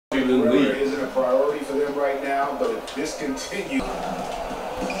Discontinued.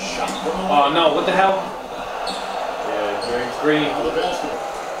 Oh no, what the hell? Yeah, green.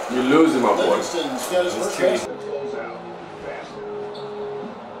 You're losing, my boy.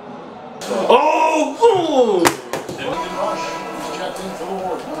 Oh!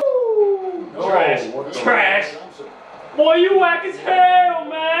 Trash. Trash. Boy, you whack as hell,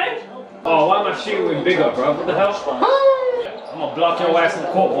 man. Oh, why am I shooting bigger, bro? What the hell? I'm gonna block your ass in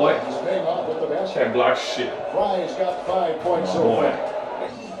the court, boy. Can't block shit. Boy.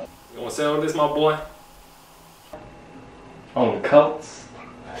 You wanna sell this, my boy? On the Colts.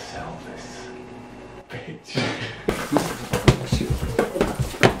 Sell this. Bitch.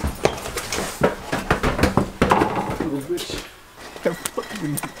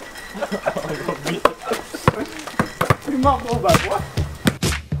 You might go back, what?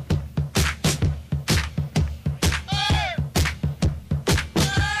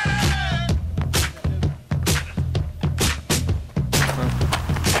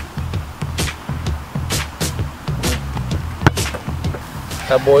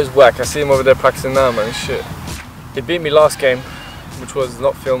 That boy's whack. I see him over there practicing now, man. Shit. He beat me last game, which was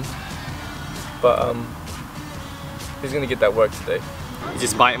not filmed, but he's gonna get that work today. He's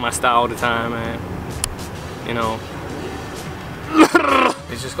just biting my style all the time, man. You know.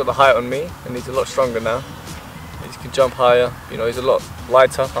 He's just got the height on me, and he's a lot stronger now. He can jump higher. You know, he's a lot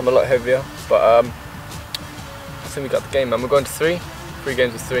lighter. I'm a lot heavier, but I think we got the game, man. We're going to 3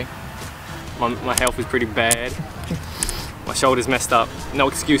 games of 3. My health is pretty bad. My shoulder's messed up. No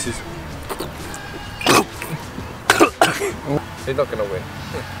excuses. He's not gonna win.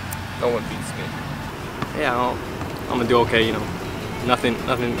 No one beats me. Yeah, I'm gonna do okay, you know. Nothing, you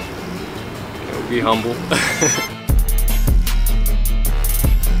know, be humble.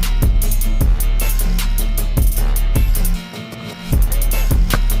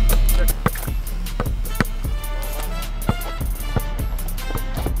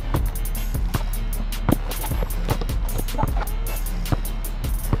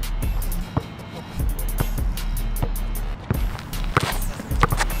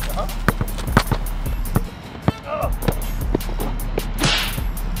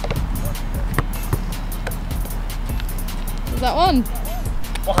 Is that one?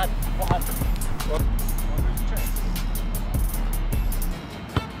 What?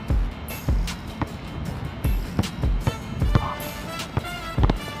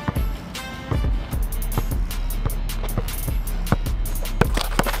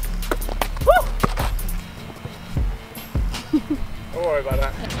 Don't worry about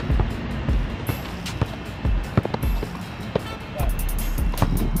that.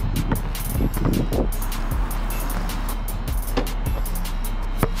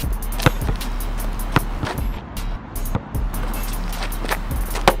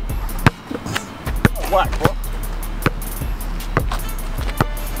 Whack, bro.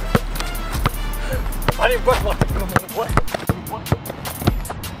 I didn't brush my teeth on the boy.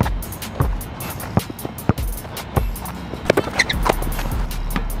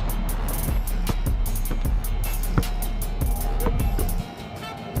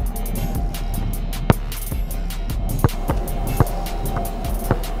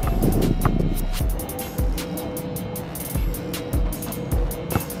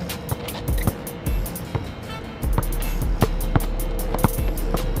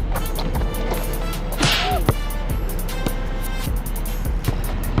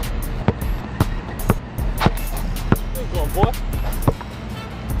 Boy.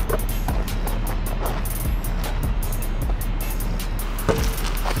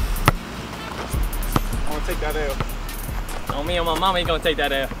 I wanna take that L. On me and my mama ain't gonna take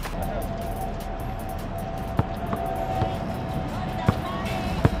that L.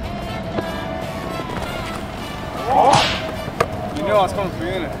 You knew I was coming for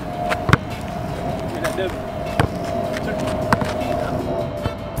you, innit? Give me that dip.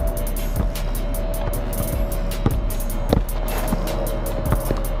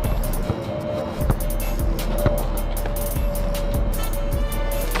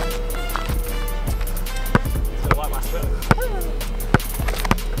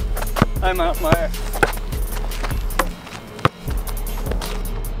 I'm out my ass.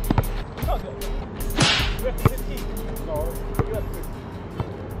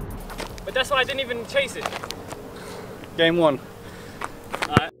 But that's why I didn't even chase it. Game 1.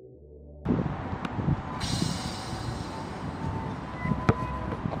 Alright.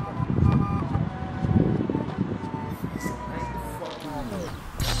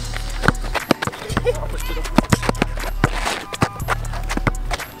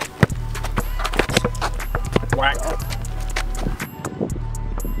 Whack.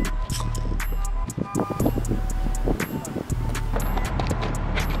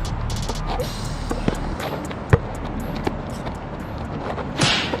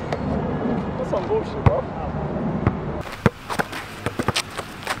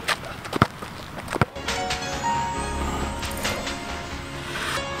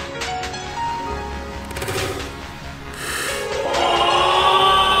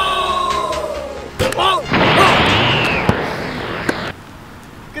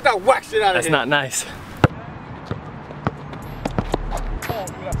 Get that whack shit out of here. That's not nice.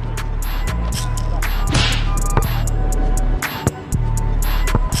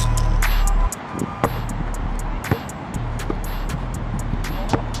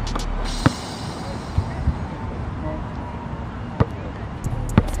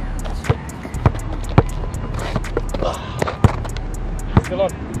 Still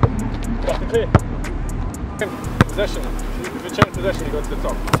on. Got the clear. Possession. If you change possession, you go to the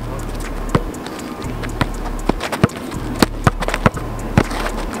top.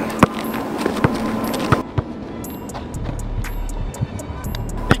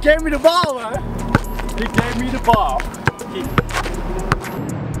 He gave me the ball, man. He gave me the ball.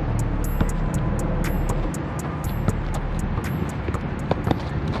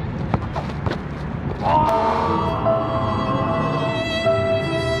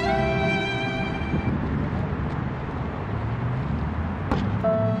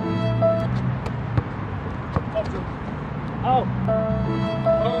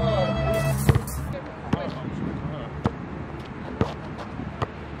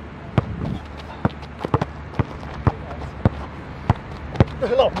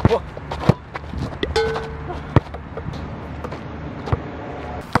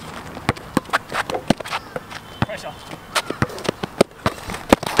 Pressure.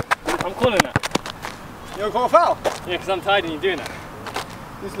 I'm calling that. You gonna call a foul? Yeah, because I'm tired and you're doing that.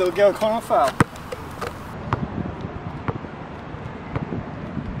 This little girl calling a foul.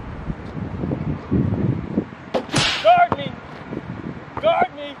 Guard me!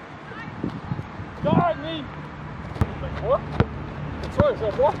 Guard me! Guard me! Like what? That's right, it's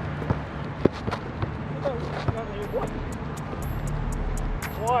like what?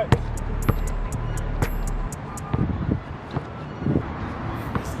 What?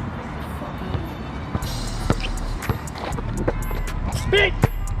 Big!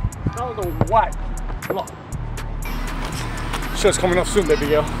 That was a whack. Look. Shot's coming off soon, baby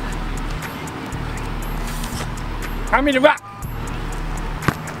girl. Hand me the rock.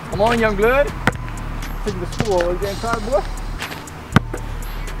 Come on, young blood. Taking the school. Are you getting tired, boy?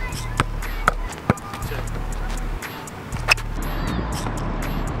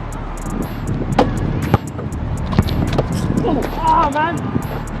 Oh, man!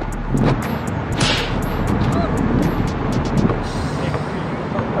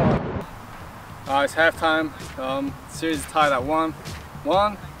 It's halftime. Series is tied at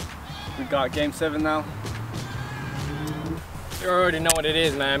 1-1. We got game 7 now. You already know what it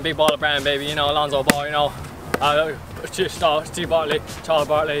is, man. Big baller brand, baby. You know, Alonzo Ball, you know. Steve Bartley, Charles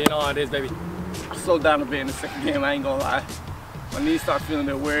Bartley, you know how it is, baby. I slowed down a bit in the second game, I ain't gonna lie. My knees start feeling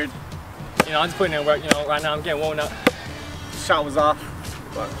a bit weird. You know, I'm just putting in work, you know, right now I'm getting warmed up. Shot was off,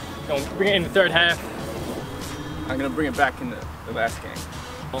 but Gonna bring it in the third half. I'm gonna bring it back in the last game.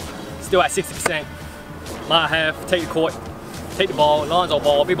 Still at 60%. My half, take the court, take the ball, Alonzo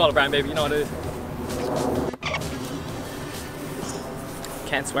Ball, big baller brand, baby. You know what it is.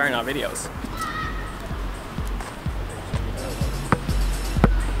 Can't swear in our videos.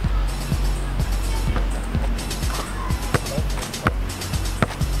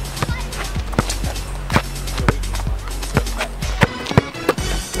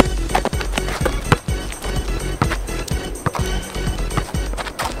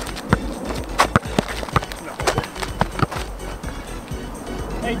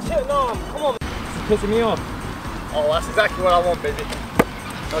 Hey, chill, no, come on. This is pissing me off. Oh, that's exactly what I want, baby.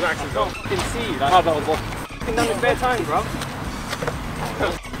 That's actually I can't fucking see. Like, that was fucking done in spare time, bro.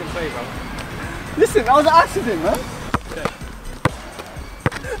 Fucking play, bro. Listen, that was an accident, man.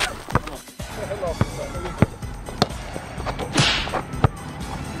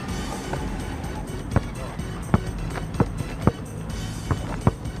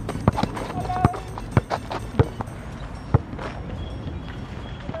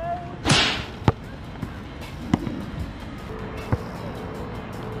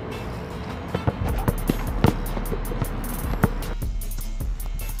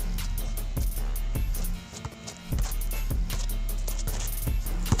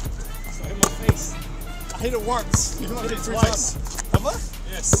 I hit it once. You don't hit it twice. Have I?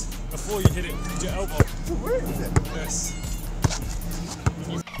 Yes. Before you hit it with your elbow. Where is it? Yes.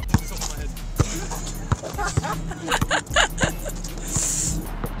 It's off my head.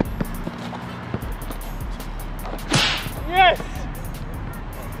 Yes!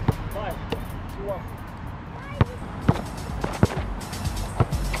 5, 2, 1.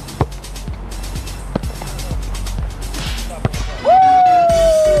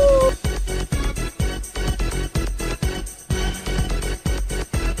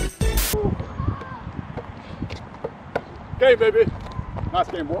 Okay, baby. Nice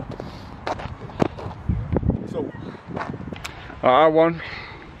game, boy. So, I won.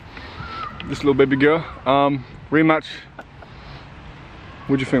 This little baby girl. Rematch.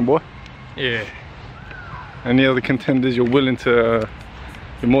 What'd you think, boy? Yeah. Any other contenders you're willing to,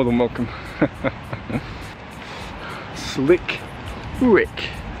 you're more than welcome. Slick Rick.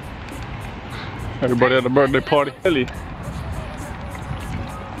 Everybody at the birthday party. Ellie.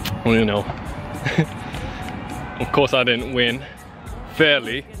 Well, you know. Of course I didn't win.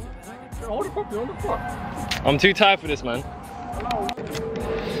 Fairly. I'm too tired for this, man.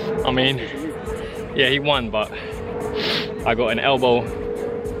 I mean, yeah, he won, but I got an elbow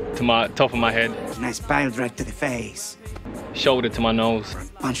to my top of my head. Nice pile drive to the face. Shoulder to my nose.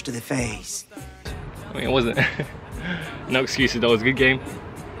 Punch to the face. I mean, it wasn't. No excuses, though. It was a good game.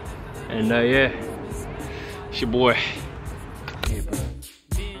 And yeah, it's your boy.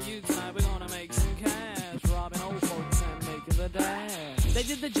 They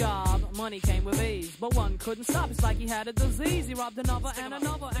did the job, money came with ease, but one couldn't stop. It's like he had a disease. He robbed another and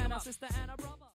another and a sister and a brother.